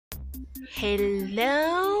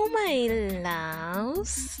Hello, my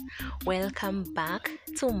loves. Welcome back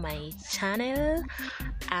to my channel.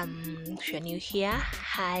 If you're new here,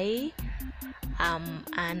 hi. I'm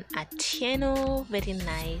Atieno. Very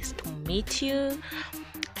nice to meet you.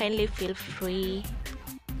 Kindly feel free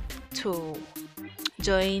to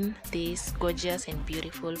join this gorgeous and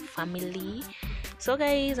beautiful family. So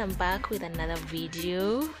guys, I'm back with another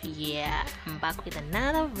video. I'm back with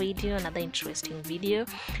another interesting video.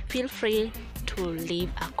 Feel free to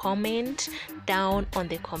leave a comment down on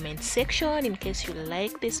the comment section in case you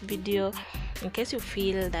like this video, in case you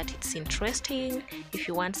feel that it's interesting, if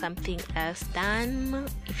you want something else done,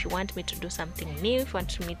 if you want me to do something new, if you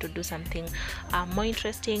want me to do something more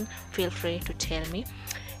interesting, feel free to tell me.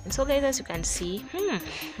 And so guys, as you can see,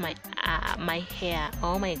 my hair,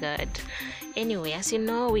 oh my god. Anyway, as you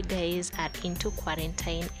know, we guys are into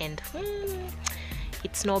quarantine and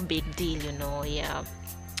it's no big deal,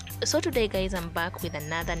 so today guys, I'm back with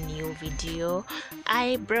another new video,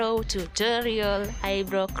 eyebrow tutorial,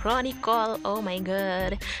 eyebrow chronicle. Oh my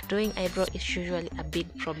god, doing eyebrow is usually a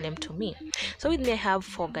big problem to me. So with me I have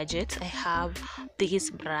 4 gadgets. I have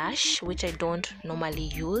this brush which I don't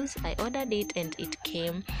normally use. I ordered it and it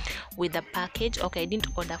came with a package. Okay, I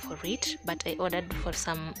didn't order for it, but I ordered for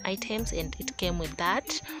some items and it came with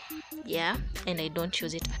that. And I don't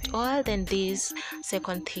use it at all. Then this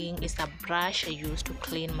second thing is a brush I use to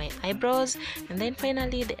clean my eyebrows, and then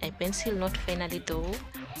finally the eye pencil. Not finally though,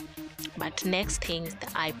 but next thing is the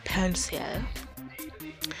eye pencil.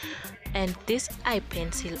 And this eye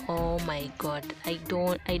pencil, oh my god, I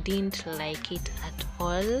didn't like it at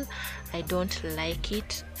all. I don't like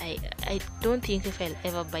it. I don't think if I'll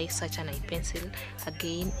ever buy such an eye pencil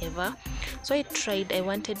again ever. So I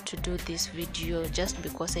wanted to do this video just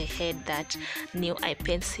because I had that new eye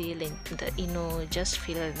pencil and just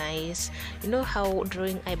feel nice. You know how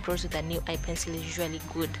drawing eyebrows with a new eye pencil is usually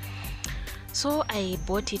good. So I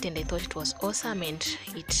bought it and I thought it was awesome, and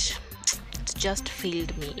it just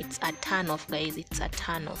filled me. It's a turn off, guys. It's a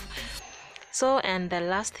turn off. So, and the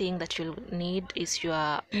last thing that you'll need is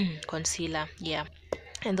your concealer.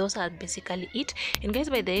 And those are basically it. And guys,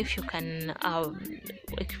 by the way, if you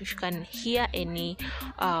can hear any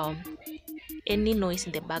noise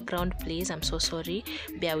in the background, please, I'm so sorry,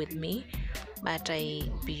 bear with me. But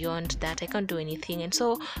beyond that, I can't do anything. And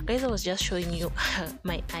so guys, I was just showing you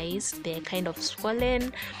my eyes. They're kind of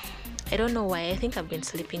swollen. I don't know why. I think I've been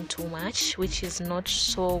sleeping too much, which is not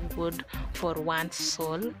so good for one's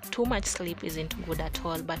soul. Too much sleep isn't good at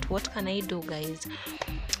all, but what can I do, guys?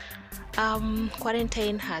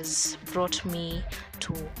 Quarantine has brought me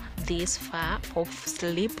to this far of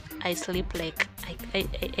sleep. I sleep like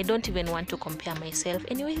I don't even want to compare myself.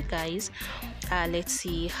 Anyway guys, let's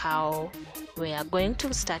see how we are going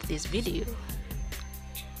to start this video.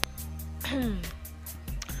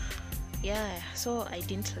 So I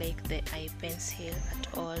didn't like the eye pencil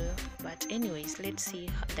at all, but anyways, let's see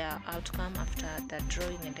the outcome after the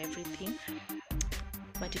drawing and everything.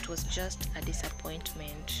 But it was just a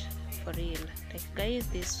disappointment, for real. Like guys,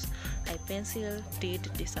 this eye pencil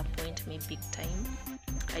did disappoint me big time.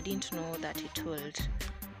 I didn't know that it would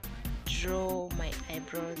draw my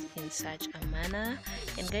eyebrows in such a manner.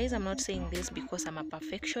 And guys, I'm not saying this because I'm a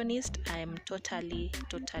perfectionist. I'm totally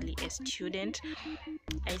a student.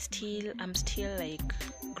 I'm still like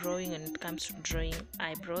growing when it comes to drawing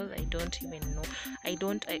eyebrows. I don't even know. I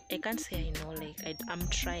can't say I know. Like I'm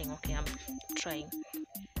trying. Okay, I'm trying.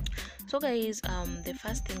 So guys, the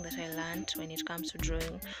first thing that I learned when it comes to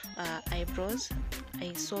drawing eyebrows,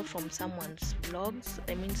 I saw from someone's vlogs,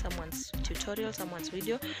 someone's tutorial, someone's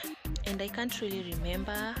video, and I can't really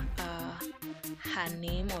remember her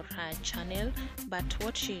name or her channel, but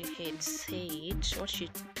what she had said, what she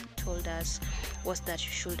told us was that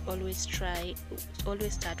you should always start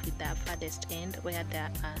with the farthest end where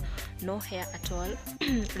there are no hair at all.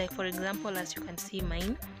 Like for example, as you can see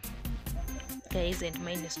mine, guys, and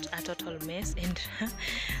mine is a total mess. And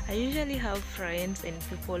I usually have friends and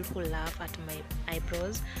people who laugh at my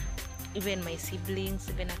eyebrows. Even my siblings,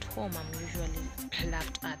 even at home, I'm usually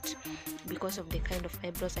laughed at because of the kind of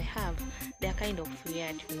eyebrows I have. They're kind of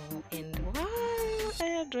weird, and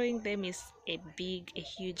drawing them is a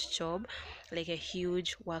huge job, like a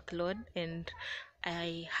huge workload, and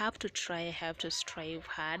I have to strive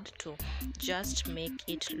hard to just make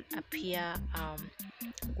it appear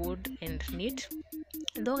good and neat.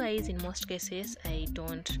 Though guys, in most cases I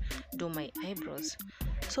don't do my eyebrows.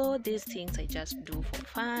 So these things I just do for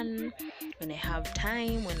fun, when I have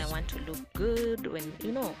time, when I want to look good, when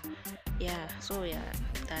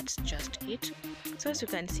that's just it. So as you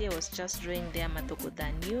can see, I was just drawing there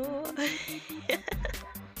Matokodanyo.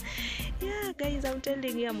 guys, I'm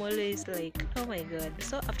telling you, I'm always like, oh my god.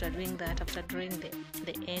 So after doing that, after drawing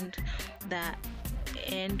the end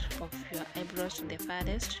of your eyebrows to the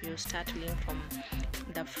farthest, you start filling from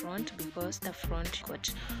the front, because the front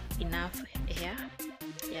got enough hair,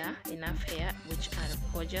 enough hair, which are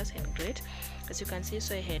gorgeous and great, as you can see.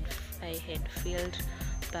 So I had filled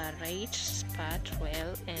the right part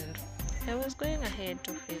well, and I was going ahead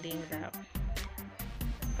to filling the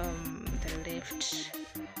left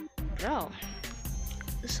brow.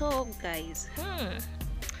 So guys,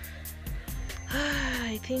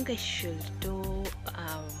 I think I should do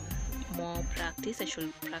more practice. I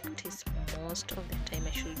should practice most of the time.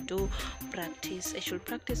 I should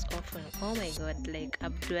practice often. Oh my god, like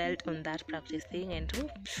I've dwelt on that practice thing, and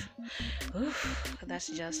that's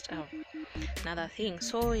just another thing.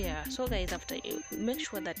 So yeah, so guys, after you make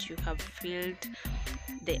sure that you have filled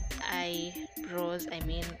the eyebrows, I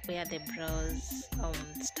mean where the brows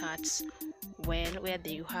starts, well, where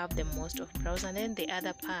you have the most of brows, and then the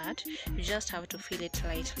other part you just have to fill it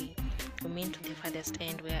lightly. I mean to the farthest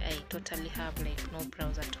end, where I totally have like no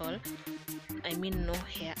brows at all, I mean no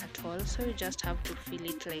hair at all. So you just have to fill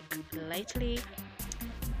it like lightly,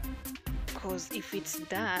 because if it's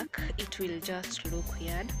dark it will just look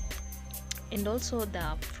weird. And also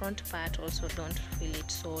the front part, also don't feel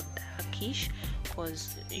it so darkish,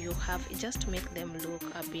 because you have just make them look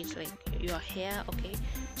a bit like your hair. Okay,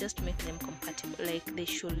 just make them compatible, like they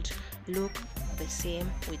should look the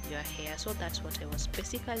same with your hair. So that's what I was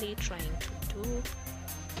basically trying to do,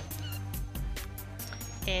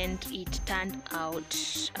 and it turned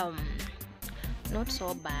out not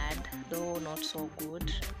so bad, though not so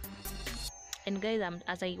good. And guys,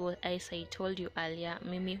 as I told you earlier,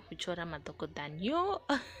 mimi huchora madogo than you.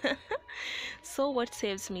 So what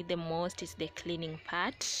saves me the most is the cleaning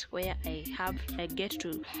part, where I get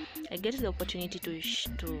the opportunity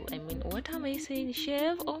to I mean, what am I saying,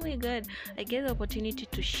 shave? Oh my god, I get the opportunity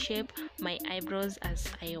to shape my eyebrows as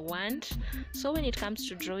I want. So when it comes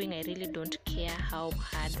to drawing, I really don't care how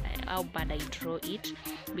bad I draw it,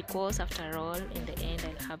 because after all, in the end,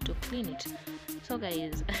 I'll have to clean it. So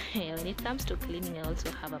guys, when it comes to cleaning, I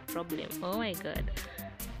also have a problem. Oh my god,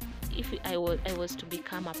 if I was to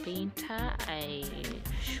become a painter, I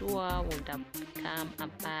sure would have become a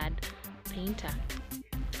bad painter.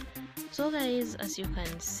 So guys, as you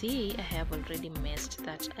can see, I have already messed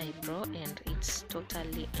that eyebrow, and it's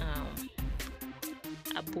totally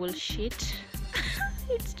a bullshit.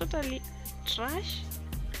 It's totally trash,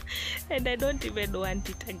 and I don't even want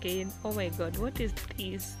it again. Oh my god, what is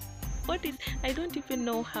this? I don't even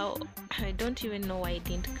know why I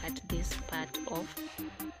didn't cut this part off,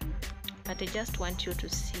 but I just want you to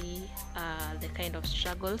see the kind of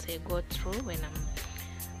struggles I go through when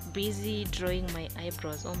I'm busy drawing my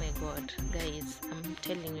eyebrows. Oh my god, guys, I'm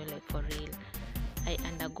telling you, like for real, I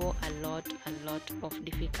undergo a lot of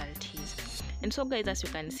difficulties. And so guys, as you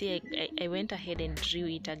can see, I went ahead and drew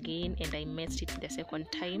it again, and I messed it the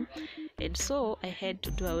second time, and so I had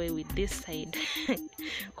to do away with this side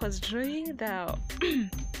because drawing the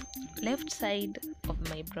left side of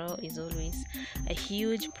my brow is always a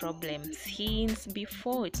huge problem since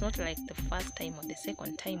before. It's not like the first time or the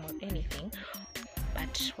second time or anything,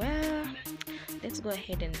 but well, let's go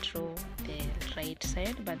ahead and draw the right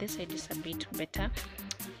side. But this side is a bit better.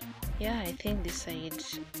 Yeah, I think this side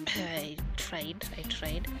I tried.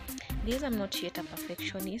 This, I'm not yet a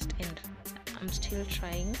perfectionist, and I'm still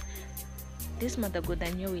trying. This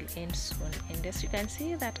madagodanyo will end soon, and as you can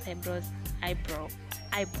see, that eyebrow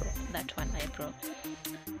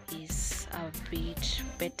is a bit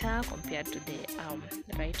better compared to the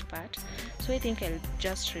right part. So I think I'll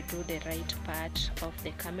just redo the right part of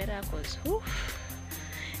the camera, because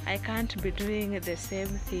I can't be doing the same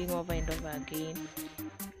thing over and over again.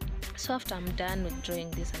 So after I'm done with drawing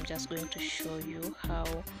this, I'm just going to show you how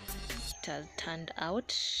it has turned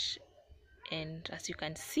out. And as you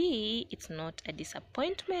can see, it's not a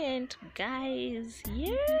disappointment, guys.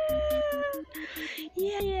 Yeah.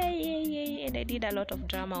 And I did a lot of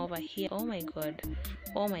drama over here. Oh my god,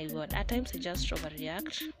 at times I just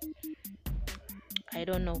overreact. I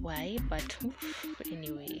don't know why, but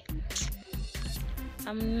anyway,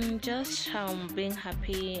 I'm just being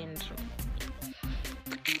happy and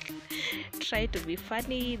try to be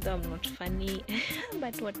funny, though I'm not funny.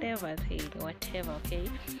 But whatever, okay,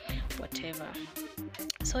 whatever.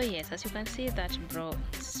 So yes, as you can see, that brow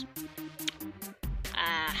is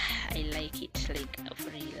I like it, like for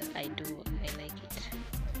real. I like it.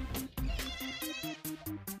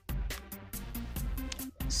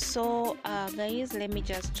 So guys, let me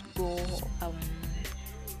just go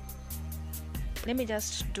let me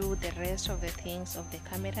just do the rest of the things of the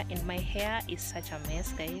camera. And my hair is such a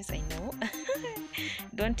mess, guys, I know.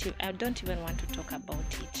 I don't even want to talk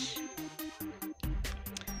about it.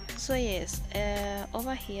 So yes,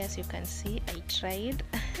 over here, as you can see, I tried.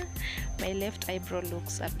 My left eyebrow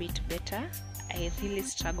looks a bit better. I really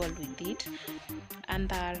struggled with it. And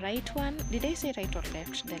the right one, did I say right or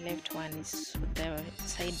left? The left one is the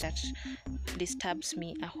side that disturbs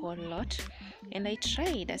me a whole lot. And I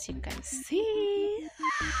tried, as you can see.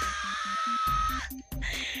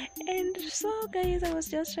 And so guys, I was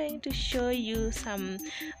just trying to show you some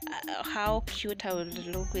how cute I would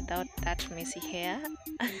look without that messy hair.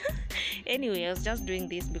 Anyway, I was just doing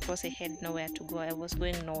this because I had nowhere to go. I was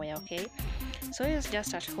going nowhere, okay? So I was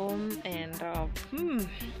just at home, and I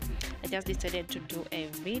just decided to do a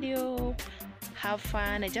video, have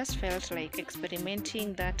fun. I just felt like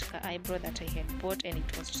experimenting that eyebrow that I had bought, and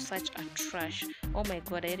it was such a trash. Oh my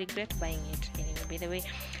god, I regret buying it. Anyway,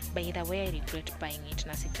 by the way, I regret buying it.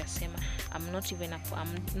 Na sijasema, I'm not even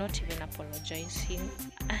apologizing.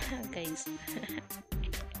 Guys.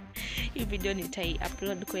 Hii video nitai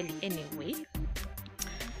upload kweli anyway.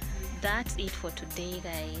 That's it for today,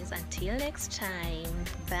 guys. Until next time,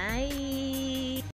 bye.